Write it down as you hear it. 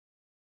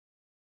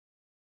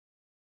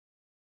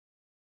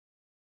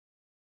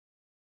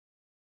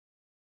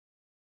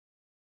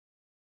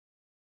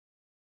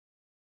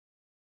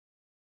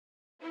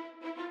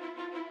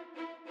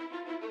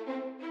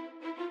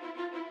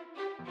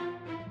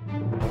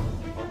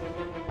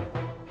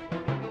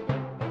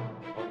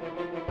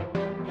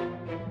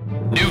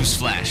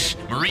Newsflash!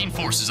 Marine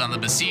forces on the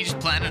besieged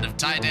planet of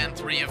Titan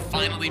 3 have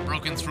finally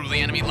broken through the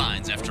enemy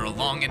lines after a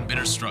long and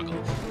bitter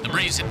struggle. The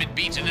Braves had been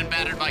beaten and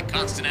battered by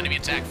constant enemy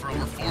attack for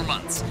over 4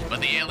 months, but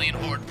the alien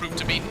horde proved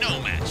to be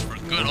no match for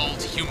good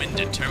old human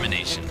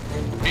determination.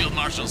 Field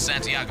Marshal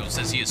Santiago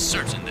says he is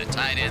certain that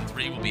Titan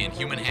 3 will be in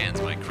human hands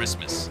by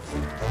Christmas.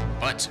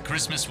 But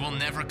Christmas will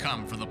never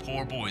come for the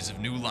poor boys of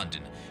New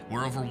London,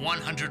 where over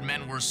 100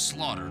 men were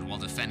slaughtered while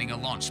defending a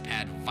launch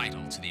pad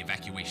vital to the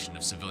evacuation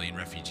of civilian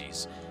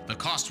refugees. The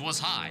cost was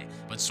high,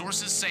 but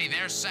sources say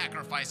their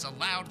sacrifice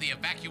allowed the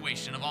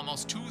evacuation of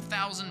almost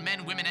 2,000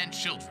 men, women, and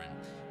children.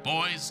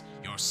 Boys,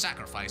 your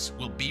sacrifice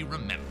will be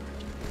remembered.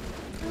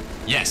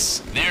 Yes,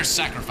 their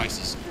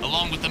sacrifices,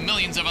 along with the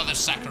millions of other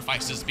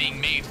sacrifices being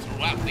made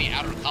throughout the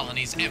outer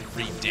colonies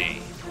every day.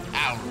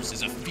 Ours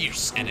is a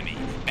fierce enemy,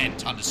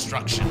 bent on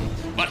destruction,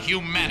 but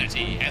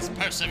humanity has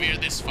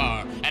persevered this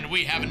far, and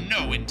we have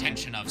no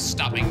intention of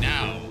stopping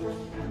now.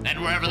 And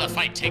wherever the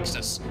fight takes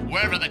us,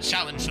 wherever the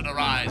challenge should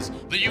arise,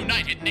 the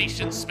United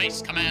Nations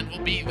Space Command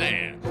will be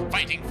there,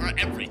 fighting for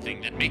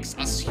everything that makes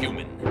us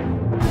human.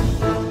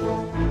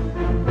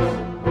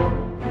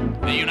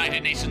 The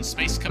United Nations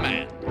Space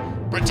Command,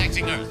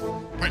 protecting Earth,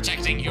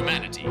 protecting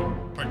humanity,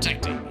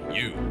 protecting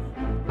you.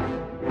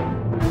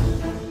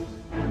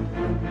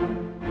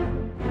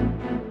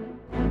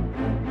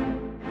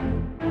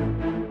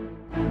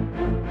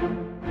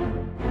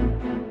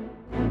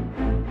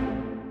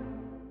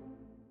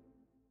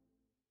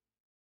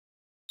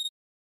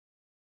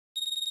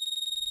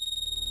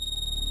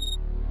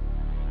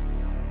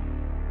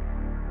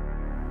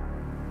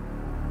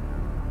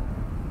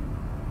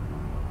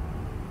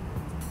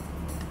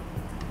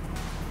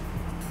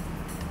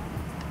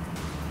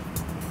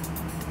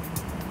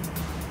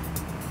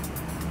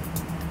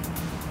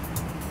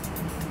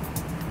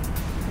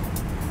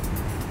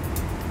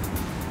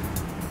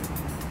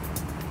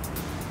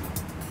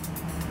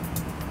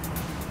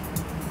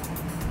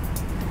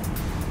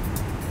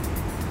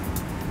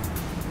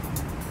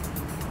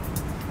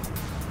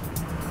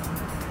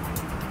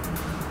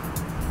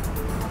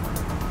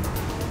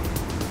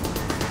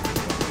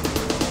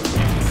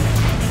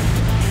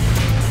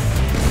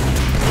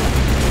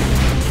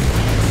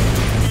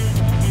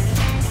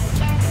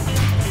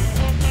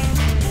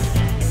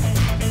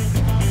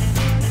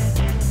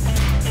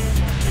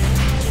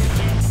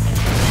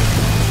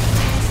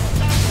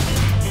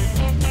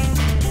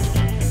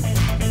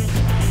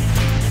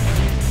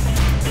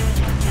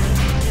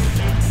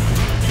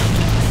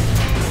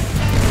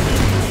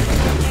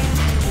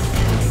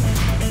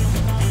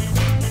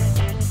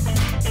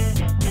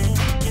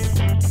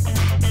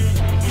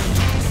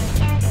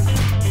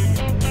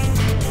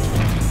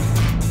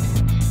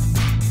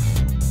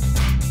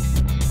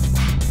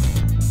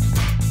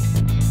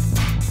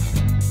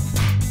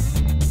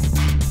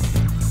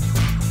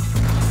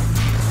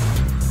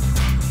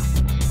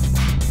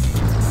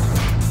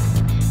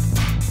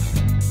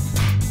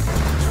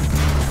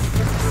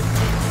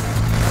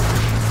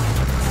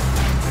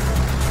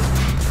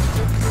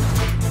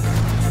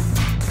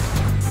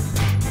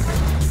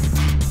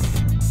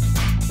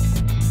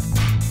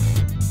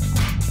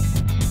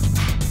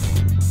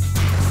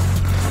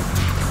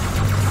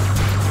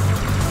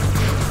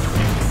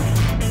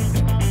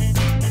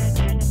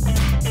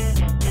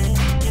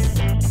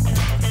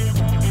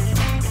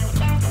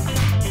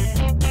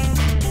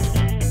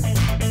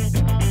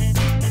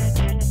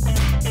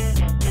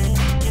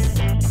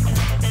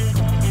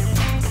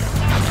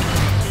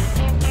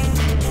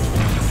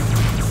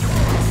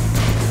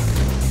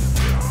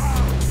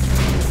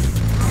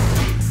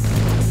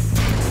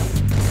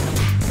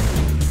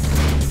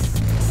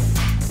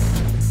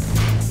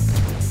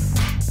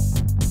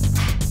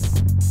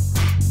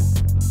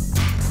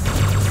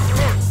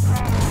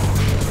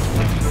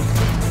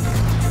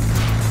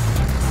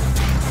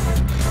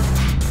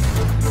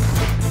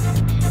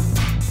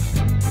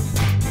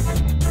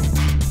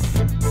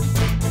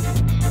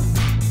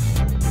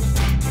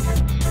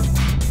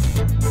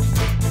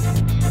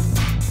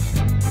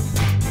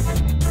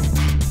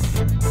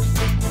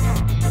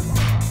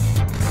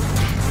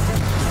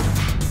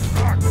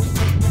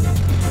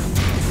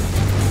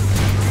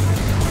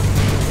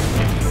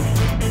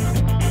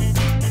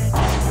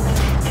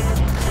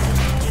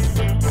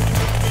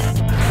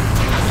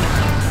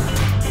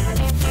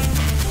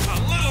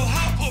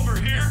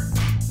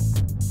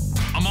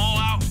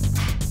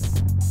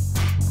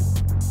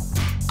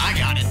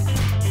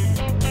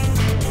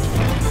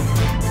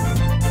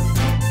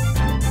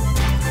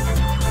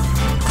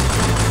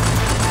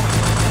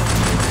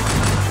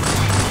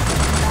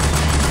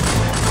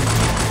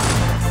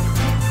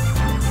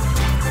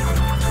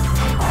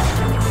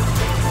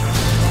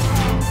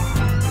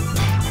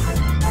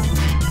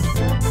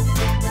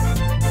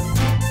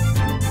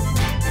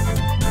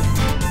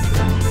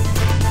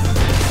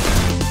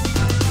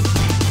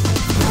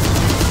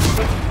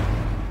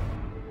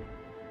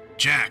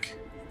 Jack,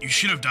 you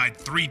should have died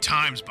 3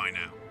 times by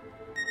now.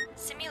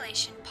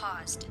 Simulation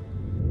paused.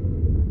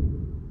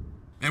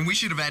 And we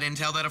should have had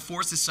intel that a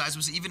force this size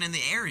was even in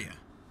the area.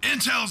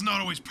 Intel's not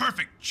always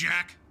perfect,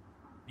 Jack.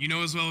 You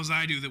know as well as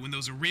I do that when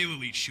those are real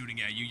elites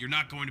shooting at you, you're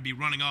not going to be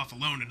running off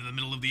alone into the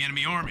middle of the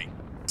enemy army.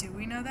 Do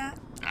we know that?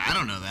 I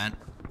don't know that.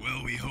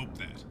 Well, we hope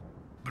that.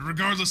 But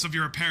regardless of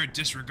your apparent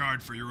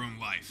disregard for your own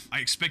life, I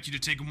expect you to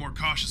take a more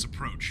cautious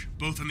approach,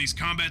 both in these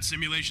combat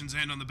simulations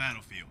and on the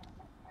battlefield.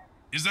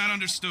 Is that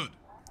understood?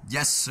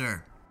 Yes,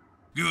 sir.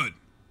 Good.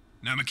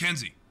 Now,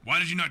 Mackenzie, why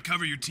did you not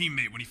cover your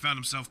teammate when he found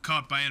himself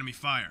caught by enemy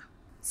fire?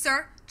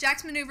 Sir,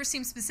 Jack's maneuver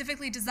seems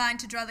specifically designed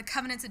to draw the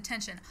Covenant's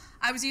attention.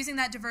 I was using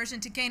that diversion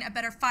to gain a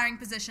better firing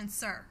position,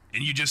 sir.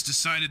 And you just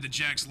decided that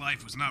Jack's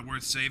life was not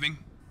worth saving?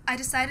 I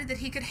decided that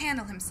he could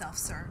handle himself,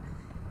 sir.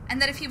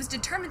 And that if he was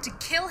determined to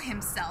kill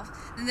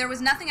himself, then there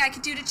was nothing I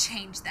could do to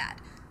change that,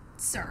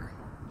 sir.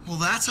 Well,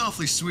 that's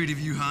awfully sweet of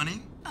you,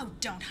 honey. Oh,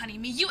 don't honey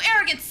me, you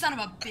arrogant son of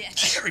a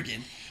bitch.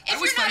 Arrogant? If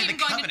you're not even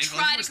going to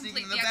try to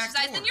complete the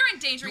exercise, then you're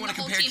endangering the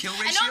whole team.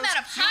 And no amount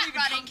of hot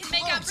rodding can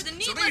make up for the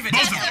needless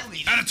death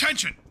of... At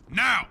attention!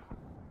 Now!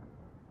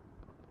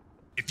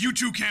 If you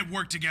two can't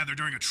work together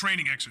during a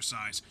training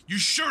exercise, you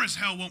sure as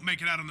hell won't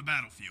make it out on the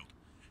battlefield.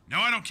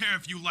 Now, I don't care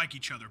if you like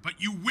each other, but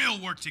you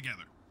will work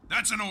together.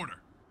 That's an order.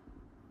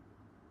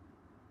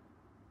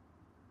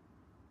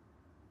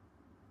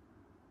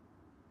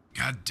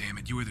 God damn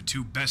it, you are the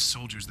two best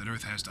soldiers that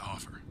Earth has to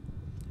offer.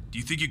 Do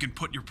you think you can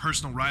put your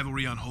personal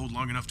rivalry on hold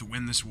long enough to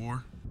win this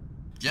war?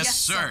 Yes,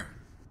 sir.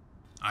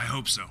 I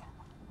hope so.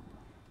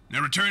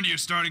 Now return to your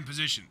starting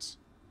positions.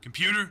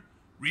 Computer,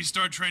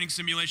 restart training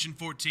simulation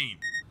 14.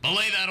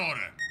 Belay that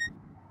order.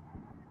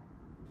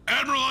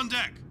 Admiral on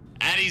deck.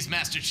 At ease,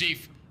 Master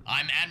Chief.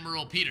 I'm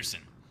Admiral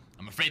Peterson.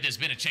 I'm afraid there's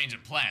been a change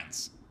of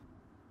plans.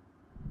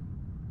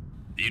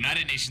 The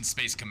United Nations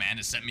Space Command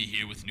has sent me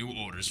here with new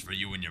orders for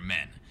you and your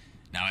men.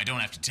 Now, I don't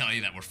have to tell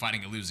you that we're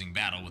fighting a losing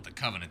battle with the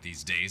Covenant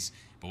these days,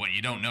 but what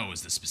you don't know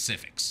is the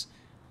specifics.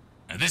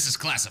 Now, this is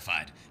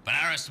classified, but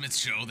our estimates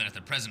show that at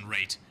the present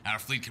rate, our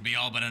fleet could be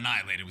all but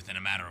annihilated within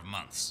a matter of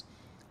months.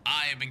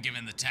 I have been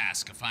given the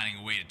task of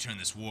finding a way to turn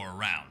this war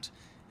around,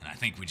 and I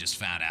think we just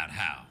found out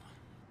how.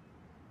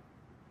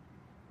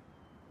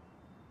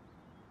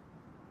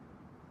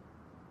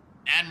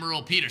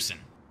 Admiral Peterson.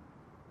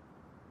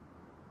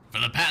 For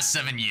the past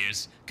 7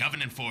 years,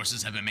 Covenant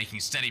forces have been making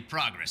steady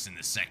progress in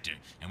this sector,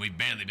 and we've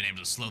barely been able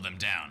to slow them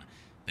down.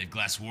 They've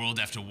glassed world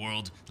after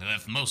world, they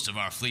left most of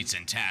our fleets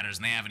in tatters,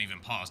 and they haven't even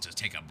paused to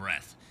take a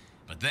breath.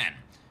 But then,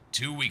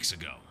 2 weeks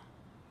ago...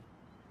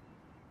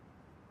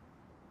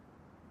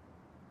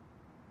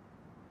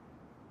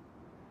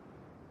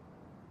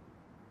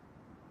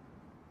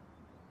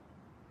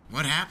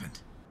 What happened?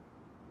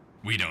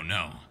 We don't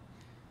know.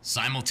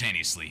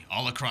 Simultaneously,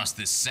 all across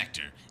this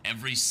sector,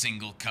 every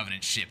single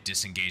Covenant ship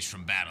disengaged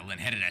from battle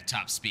and headed at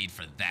top speed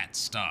for that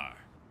star.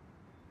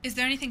 Is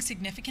there anything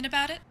significant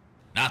about it?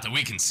 Not that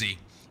we can see.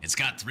 It's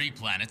got 3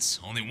 planets,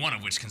 only one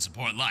of which can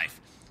support life.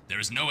 There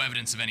is no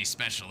evidence of any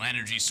special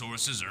energy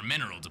sources or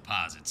mineral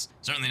deposits.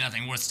 Certainly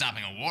nothing worth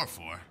stopping a war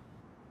for.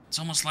 It's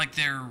almost like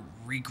they're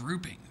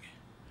regrouping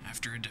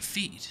after a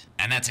defeat.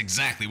 And that's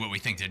exactly what we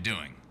think they're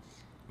doing.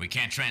 We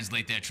can't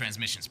translate their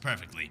transmissions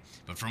perfectly,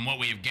 but from what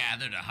we have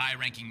gathered, a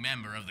high-ranking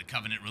member of the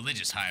Covenant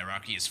religious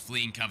hierarchy is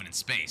fleeing Covenant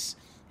space,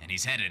 and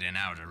he's headed in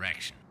our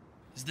direction.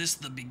 Is this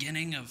the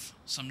beginning of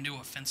some new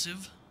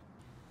offensive?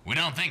 We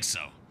don't think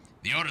so.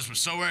 The orders were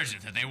so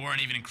urgent that they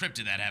weren't even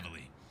encrypted that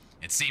heavily.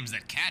 It seems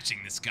that catching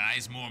this guy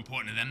is more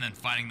important to them than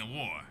fighting the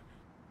war.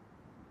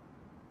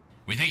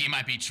 We think he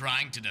might be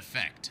trying to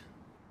defect.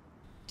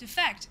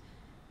 Defect?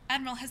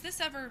 Admiral, has this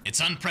ever...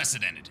 It's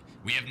unprecedented.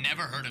 We have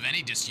never heard of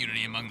any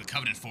disunity among the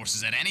Covenant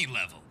forces at any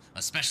level,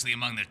 especially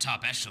among their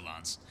top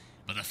echelons.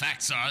 But the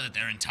facts are that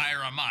their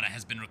entire armada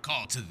has been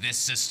recalled to this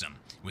system,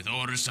 with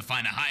orders to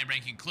find a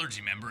high-ranking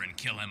clergy member and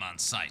kill him on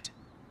sight.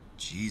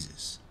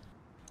 Jesus.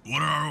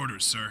 What are our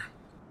orders, sir?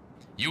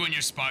 You and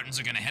your Spartans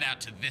are going to head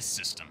out to this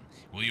system,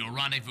 where you'll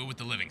rendezvous with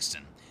the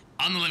Livingston.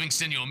 On the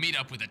Livingston, you'll meet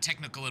up with a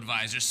technical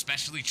advisor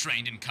specially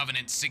trained in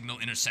Covenant signal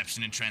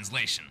interception and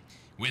translation.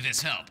 With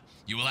his help,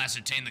 you will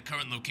ascertain the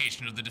current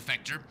location of the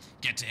defector,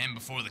 get to him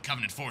before the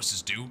Covenant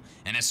forces do,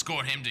 and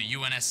escort him to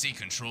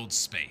UNSC-controlled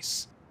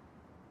space.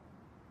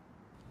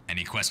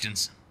 Any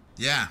questions?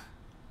 Yeah.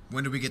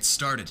 When do we get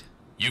started?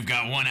 You've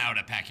got 1 hour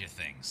to pack your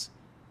things.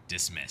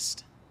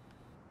 Dismissed.